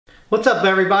What's up,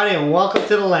 everybody, and welcome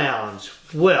to the lounge.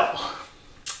 Well,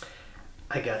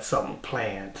 I got something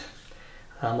planned.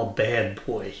 I'm a bad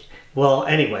boy. Well,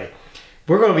 anyway,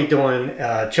 we're going to be doing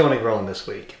chilling and grilling this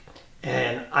week.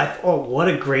 And I thought, what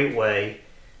a great way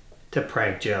to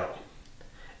prank Joe.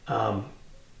 I'm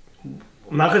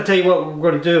not going to tell you what we're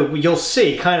going to do. You'll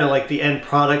see kind of like the end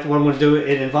product. What I'm going to do,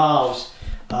 it involves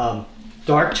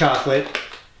dark chocolate,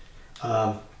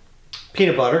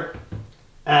 peanut butter,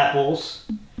 apples,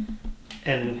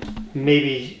 and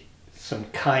maybe some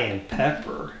cayenne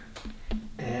pepper,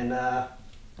 and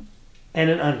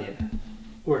an onion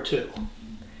or two.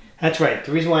 That's right.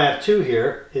 The reason why I have two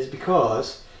here is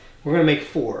because we're going to make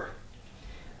 4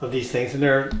 of these things, and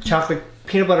they're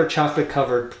peanut butter chocolate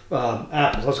covered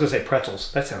apples. I was going to say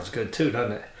pretzels. That sounds good too,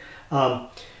 doesn't it?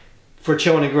 For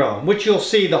chilling and grilling, which you'll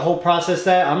see the whole process.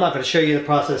 That I'm not going to show you the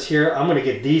process here. I'm going to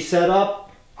get these set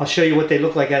up. I'll show you what they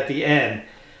look like at the end.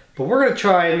 But we're going to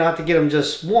try not to get them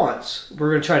just once.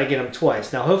 We're going to try to get them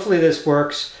twice. Now, hopefully this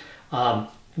works.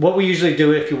 What we usually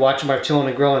do if you watch my chilling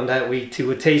and grilling, that we do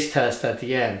a taste test at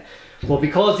the end. Well,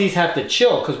 because these have to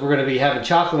chill, because we're going to be having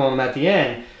chocolate on them at the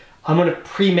end, I'm going to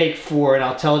pre-make 4, and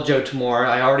I'll tell Joe tomorrow.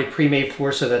 I already pre-made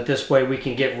 4 so that this way we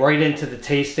can get right into the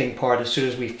tasting part as soon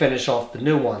as we finish off the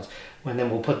new ones. And then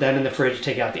we'll put them in the fridge,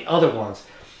 take out the other ones.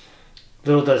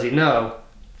 Little does he know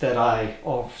that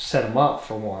I'll set him up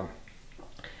for one.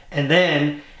 And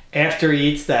then after he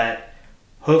eats that,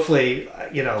 hopefully,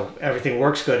 everything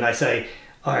works good. And I say,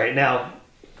 all right, now,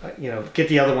 get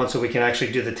the other one so we can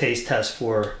actually do the taste test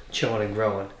for chilling and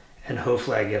grilling. And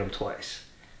hopefully I get him twice.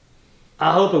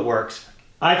 I hope it works.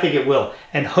 I think it will.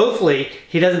 And hopefully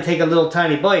he doesn't take a little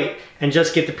tiny bite and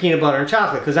just get the peanut butter and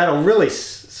chocolate, because that'll really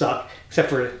suck, except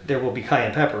for there will be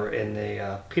cayenne pepper in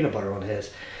the peanut butter on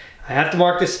his. I have to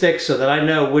mark the sticks so that I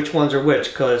know which ones are which,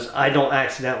 because I don't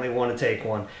accidentally want to take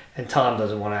one, and Tom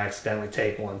doesn't want to accidentally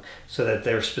take one, so that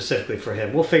they're specifically for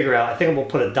him. We'll figure out. I think we'll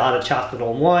put a dot of chocolate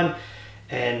on one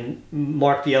and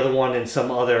mark the other one in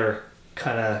some other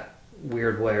kind of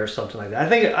weird way or something like that.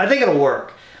 I think it'll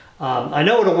work. I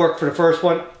know it'll work for the first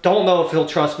one. Don't know if he'll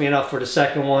trust me enough for the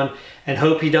second one, and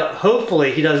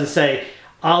hopefully he doesn't say,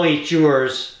 I'll eat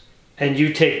yours and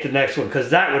you take the next one,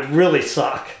 because that would really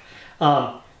suck.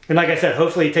 And like I said,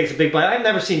 hopefully he takes a big bite. I've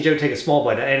never seen Joe take a small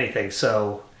bite of anything,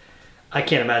 so I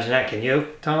can't imagine that. Can you,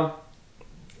 Tom?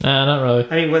 Nah, not really.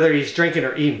 I mean, whether he's drinking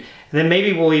or eating. And then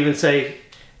maybe we'll even say,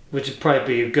 which would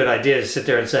probably be a good idea, to sit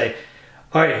there and say,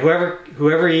 all right,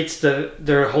 whoever eats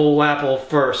their whole apple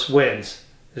first wins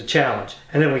the challenge.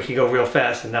 And then we can go real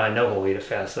fast, and now I know he'll eat it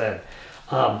fast then,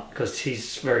 because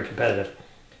he's very competitive.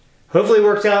 Hopefully it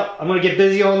works out. I'm going to get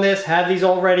busy on this, have these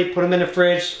all ready, put them in the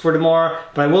fridge for tomorrow.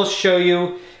 But I will show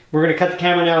you, we're going to cut the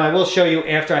camera now, and I will show you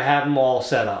after I have them all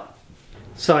set up.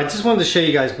 So I just wanted to show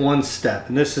you guys one step,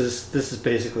 and this is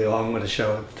basically all I'm going to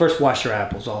show. First, wash your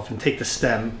apples off and take the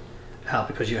stem out,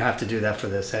 because you have to do that for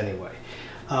this anyway.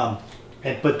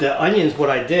 But the onions, what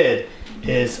I did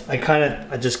is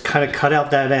I just kind of cut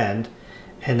out that end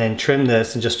and then trimmed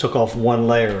this and just took off one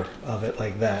layer of it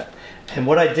like that. And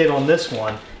what I did on this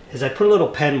one is I put a little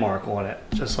pen mark on it,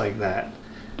 just like that.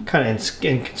 Kind of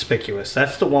inconspicuous.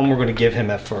 That's the one we're going to give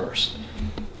him at first.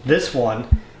 This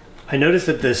one, I noticed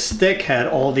that the stick had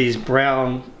all these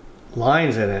brown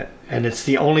lines in it, and it's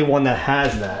the only one that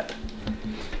has that.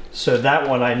 So that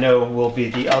one I know will be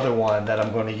the other one that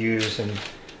I'm going to use and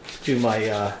do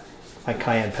my my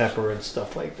cayenne pepper and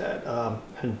stuff like that.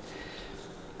 And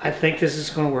I think this is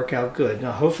going to work out good.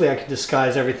 Now hopefully I can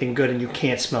disguise everything good and you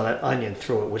can't smell that onion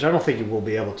through it, which I don't think you will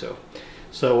be able to.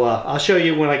 So I'll show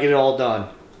you when I get it all done.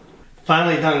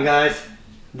 Finally done, guys.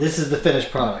 This is the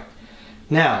finished product.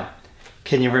 Now,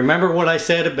 can you remember what I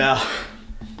said about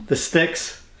the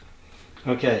sticks?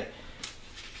 Okay.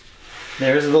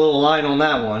 There's a little line on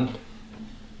that one.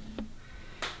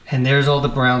 And there's all the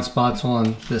brown spots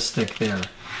on this stick there.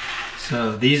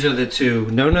 So these are the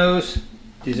 2 no-nos.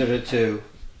 These are the 2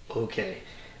 okay.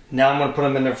 Now I'm going to put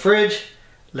them in the fridge,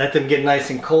 let them get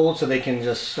nice and cold so they can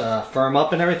just firm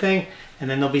up and everything, and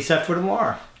then they'll be set for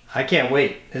tomorrow. I can't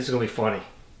wait. This is going to be funny.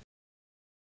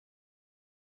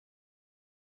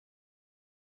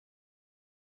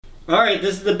 Alright,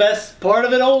 this is the best part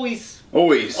of it always.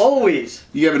 Always. Always.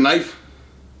 You have a knife?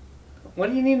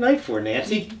 What do you need a knife for,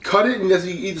 Nancy? Cut it and just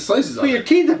eat the slices of Well, it. your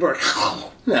teeth are burnt.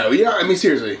 No, yeah, I mean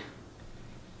seriously.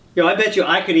 Yo, I bet you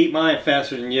I could eat mine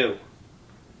faster than you.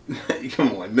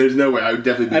 Come on, there's no way I would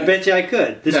definitely I bet you I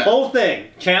could. This whole thing.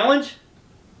 Challenge?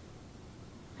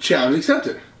 Challenge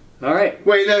accepted. Alright.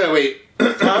 Wait, no, wait.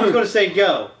 Tom's going to say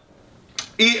go.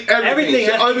 Eat everything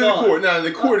has to other be than the gone. cord. No,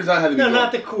 the cord does not have to be No, gone.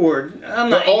 not the cord. I'm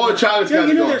But not all eating the chocolate's it. gotta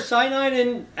be You know gone. there's cyanide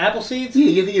in apple seeds? Yeah,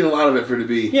 you have to eat a lot of it for it to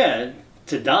be. Yeah,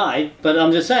 to die. But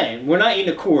I'm just saying, we're not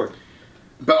eating a cord.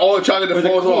 But all the chocolate Or that the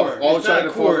falls core. off. All the It's not chocolate a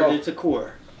that falls cord, off. it's a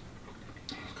core.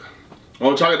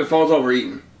 All the chocolate that falls off, we're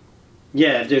eating.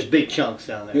 Yeah, there's big chunks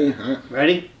down there. Yeah, alright.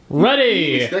 Ready?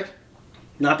 Ready. Stick?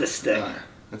 Not the stick. Alright.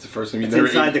 That's the first time you It's never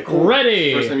inside ate. the core.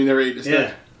 Ready. First time you never ate the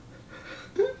stick.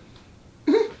 Yeah.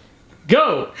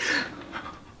 Go.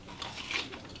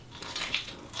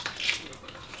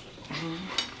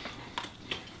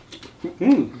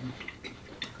 Mm.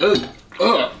 Ugh.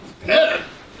 Ugh. Ugh.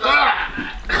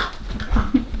 Ah.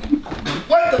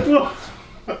 What the?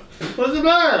 What's the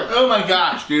matter? Oh my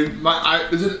gosh, dude!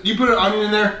 Is it? You put an onion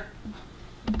in there?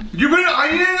 You put an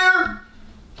onion in there?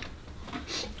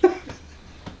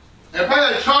 And I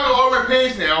probably got chocolate all over my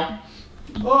pants now.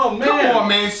 Oh man! Come on,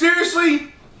 man!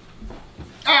 Seriously?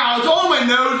 Ow! It's all in my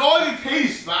nose. All I can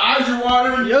taste. My eyes are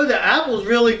watering. Yo, the apple's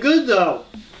really good though.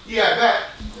 Yeah, I bet.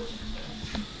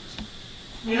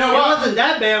 You know It what? wasn't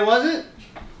that bad, was it?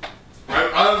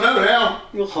 I don't know now.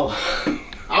 Oh.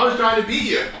 I was trying to beat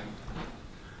you.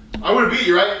 I would have beat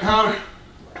you, right? Huh?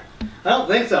 I don't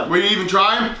think so. Were you even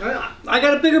trying? I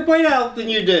got a bigger bite out than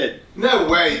you did. No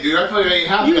way, dude. I feel like I ate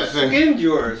half of You that thing. skinned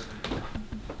yours.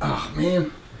 Oh,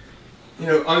 man. You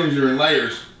know, onions are in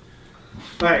layers.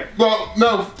 Alright, Well,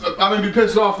 no, I'm gonna be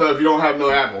pissed off though if you don't have no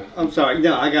apple. I'm sorry.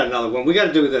 No, I got another one. We got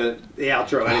to do the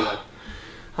outro anyway.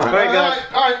 Alright, guys.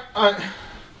 Alright.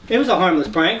 It was a harmless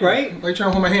prank, right? Why are you trying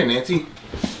to hold my hand, Nancy?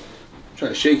 I'm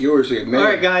trying to shake yours to get mad.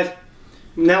 Alright, guys.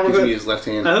 Now we're Gives me going his left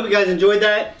hand. I hope you guys enjoyed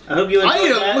that. I hope you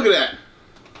enjoyed that. Look at that.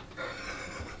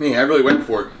 Man, I really went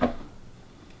for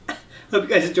it. Hope you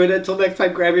guys enjoyed that. Until next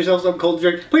time, grab yourself some cold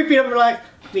drink. Put your feet up and relax.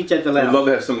 Meet you at the I'd lounge. love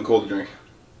to have something cold to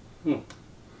drink.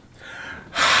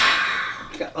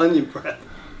 Got onion breath.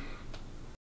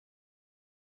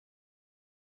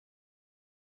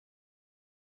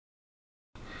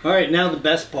 Alright, now the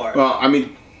best part. Well, I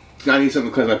mean, I need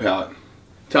something to cleanse my palate.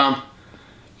 Tom,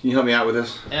 can you help me out with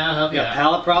this? Yeah, I'll help You you got out.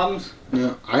 palate problems?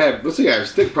 Yeah. Let's say I have a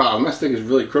stick problem. My stick is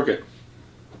really crooked.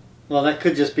 Well, that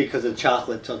could just be because the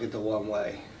chocolate took it the one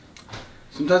way.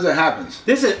 Sometimes that happens.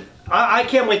 This is, I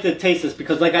can't wait to taste this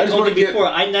because like I just told you wanna get- before,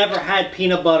 I never had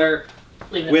peanut butter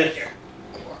Leave it with right here.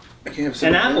 I can't have an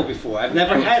something. apple before. I've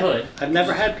never You had could. I've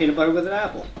never had peanut butter with an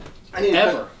apple. I need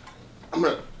Ever. I'm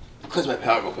gonna cleanse my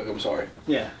palate real quick. I'm sorry.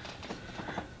 Yeah.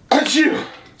 That's you.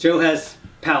 Joe has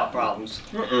palate problems.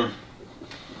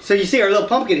 So you see our little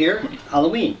pumpkin here,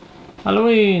 Halloween.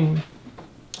 Halloween.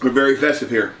 We're very festive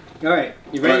here. Alright,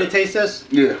 you ready Alright. to taste this?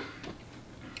 Yeah.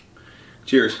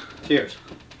 Cheers. Cheers.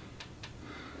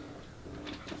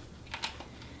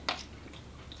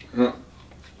 Yeah.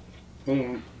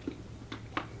 Mm,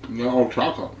 You got all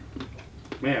chocolate.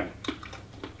 man.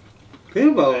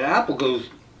 Peanut butter and apple goes,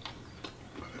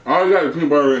 I already got the peanut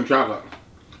butter and chocolate.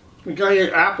 you got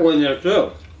your apple in there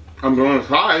too. I'm gonna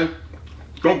try.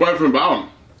 Don't bite from the bottom.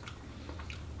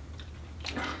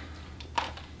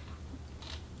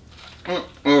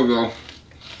 There we go.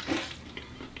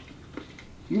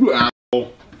 You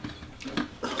asshole.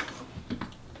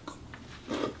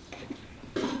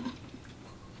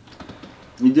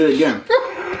 You did it again.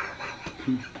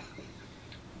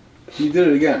 You did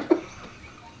it again.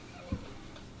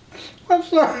 I'm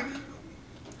sorry.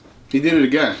 He did it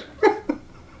again.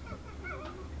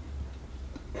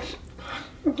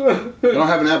 I don't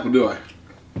have an apple, do I?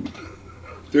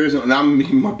 There isn't. Now I'm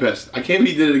making my best. I can't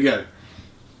believe he did it again.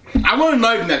 I want a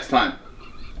knife next time.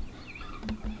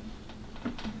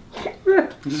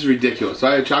 This is ridiculous. So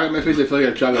I had chocolate in my face. I feel like I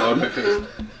had chocolate all in my face.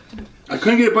 I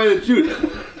couldn't get a bite of the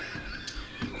tooth.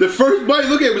 The first bite,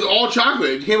 look at it, was all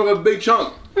chocolate. It came up with a big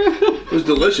chunk. It was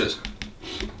delicious.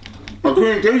 I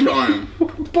couldn't taste the onion.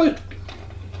 But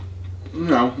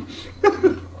No.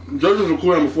 Judges will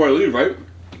cool down before I leave, right?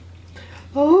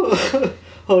 oh,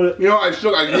 hold it. You know, I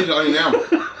can taste the onion now.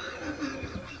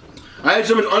 I had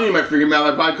so much onion in my freaking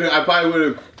mouth, I probably would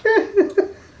have.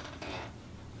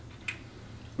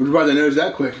 I'm surprised I noticed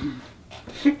that quick.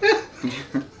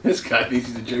 This guy thinks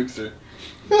he's a jokester.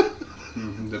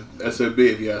 The SOB,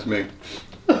 if you ask me.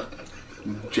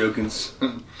 Joking.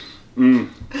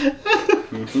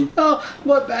 Oh,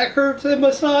 my back hurts and my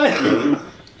side.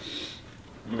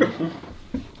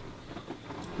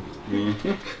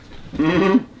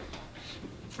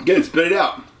 Get it, spit it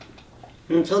out.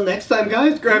 Until next time,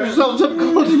 guys, grab yourself some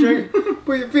cold drink,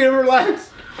 put your feet up and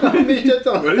relax. I'll meet you at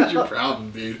the What is your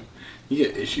problem, dude? You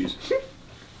get issues.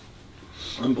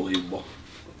 Unbelievable.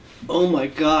 Oh my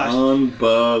gosh.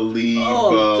 Unbelievable.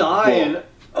 Oh, I'm dying.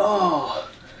 Oh.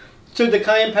 So the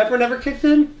cayenne pepper never kicked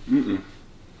in? Mm-mm.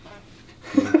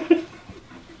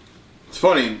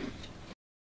 funny.